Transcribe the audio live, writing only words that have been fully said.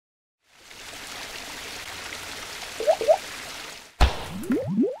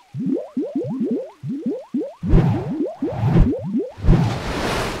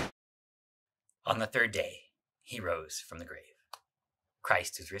the third day, he rose from the grave.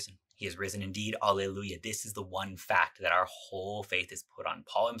 Christ is risen. He is risen indeed. Alleluia. This is the one fact that our whole faith is put on.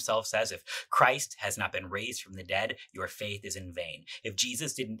 Paul himself says, if Christ has not been raised from the dead, your faith is in vain. If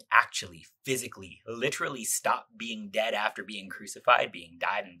Jesus didn't actually, physically, literally stop being dead after being crucified, being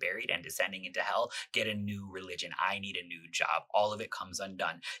died and buried and descending into hell, get a new religion. I need a new job. All of it comes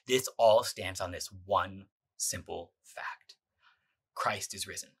undone. This all stands on this one simple fact. Christ is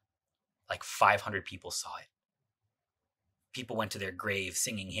risen. Like 500 people saw it. People went to their grave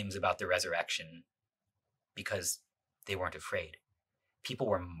singing hymns about the resurrection because they weren't afraid. People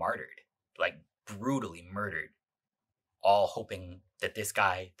were martyred, like brutally murdered, all hoping that this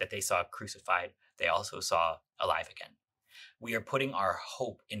guy that they saw crucified, they also saw alive again. We are putting our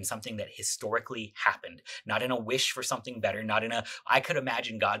hope in something that historically happened, not in a wish for something better, not in a, I could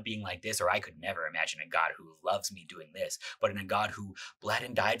imagine God being like this, or I could never imagine a God who loves me doing this, but in a God who bled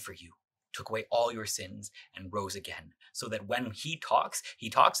and died for you, took away all your sins, and rose again. So that when he talks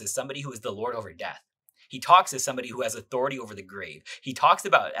as somebody who is the Lord over death. He talks as somebody who has authority over the grave. He talks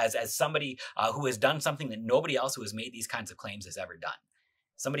about as somebody who has done something that nobody else who has made these kinds of claims has ever done.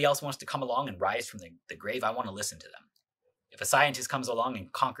 Somebody else wants to come along and rise from the grave. I want to listen to them. If a scientist comes along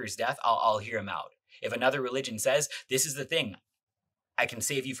and conquers death, I'll hear him out. If another religion says, this is the thing, I can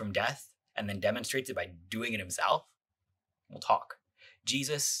save you from death, and then demonstrates it by doing it himself, we'll talk.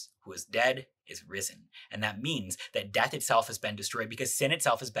 Jesus, who is dead, is risen. And that means that death itself has been destroyed because sin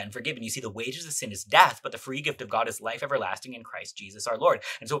itself has been forgiven. You see, the wages of sin is death, but the free gift of God is life everlasting in Christ Jesus our Lord.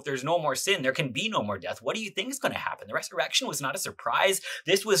 And so if there's no more sin, there can be no more death. What do you think is going to happen? The resurrection was not a surprise.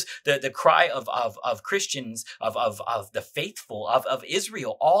 This was the cry of Christians, of the faithful, of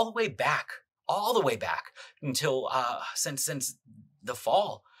Israel, all the way back until since the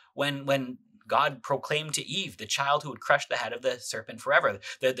fall, when God proclaimed to Eve, the child who would crush the head of the serpent forever,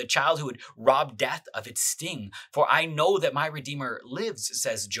 the child who would rob death of its sting. For I know that my Redeemer lives,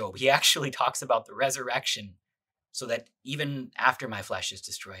 says Job. He actually talks about the resurrection, so that even after my flesh is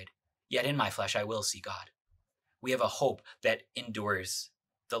destroyed, yet in my flesh I will see God. We have a hope that endures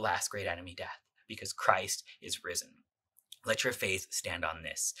the last great enemy, death, because Christ is risen. Let your faith stand on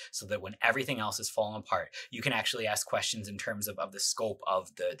this, so that when everything else is falling apart, you can actually ask questions in terms of the scope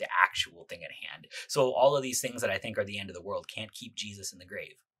of the actual thing at hand. So all of these things that I think are the end of the world can't keep Jesus in the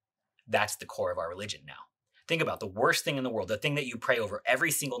grave. That's the core of our religion now. Think about the worst thing in the world, the thing that you pray over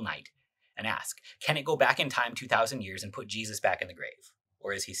every single night, and ask, can it go back in time 2,000 years and put Jesus back in the grave?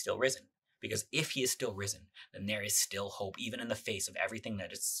 Or is he still risen? Because if he is still risen, then there is still hope, even in the face of everything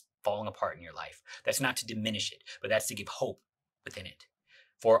that is falling apart in your life. That's not to diminish it, but that's to give hope within it.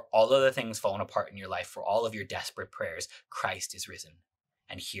 For all of the things falling apart in your life, for all of your desperate prayers, Christ is risen.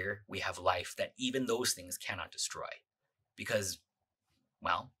 And here we have life that even those things cannot destroy. Because,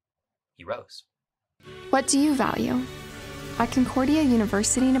 well, he rose. What do you value? At Concordia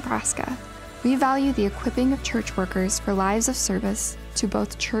University, Nebraska, we value the equipping of church workers for lives of service to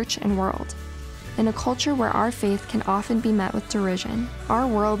both church and world. In a culture where our faith can often be met with derision, our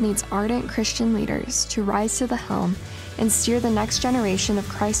world needs ardent Christian leaders to rise to the helm and steer the next generation of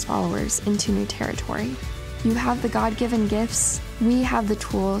Christ followers into new territory. You have the God-given gifts, we have the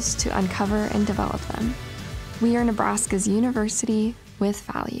tools to uncover and develop them. We are Nebraska's university with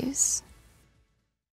values.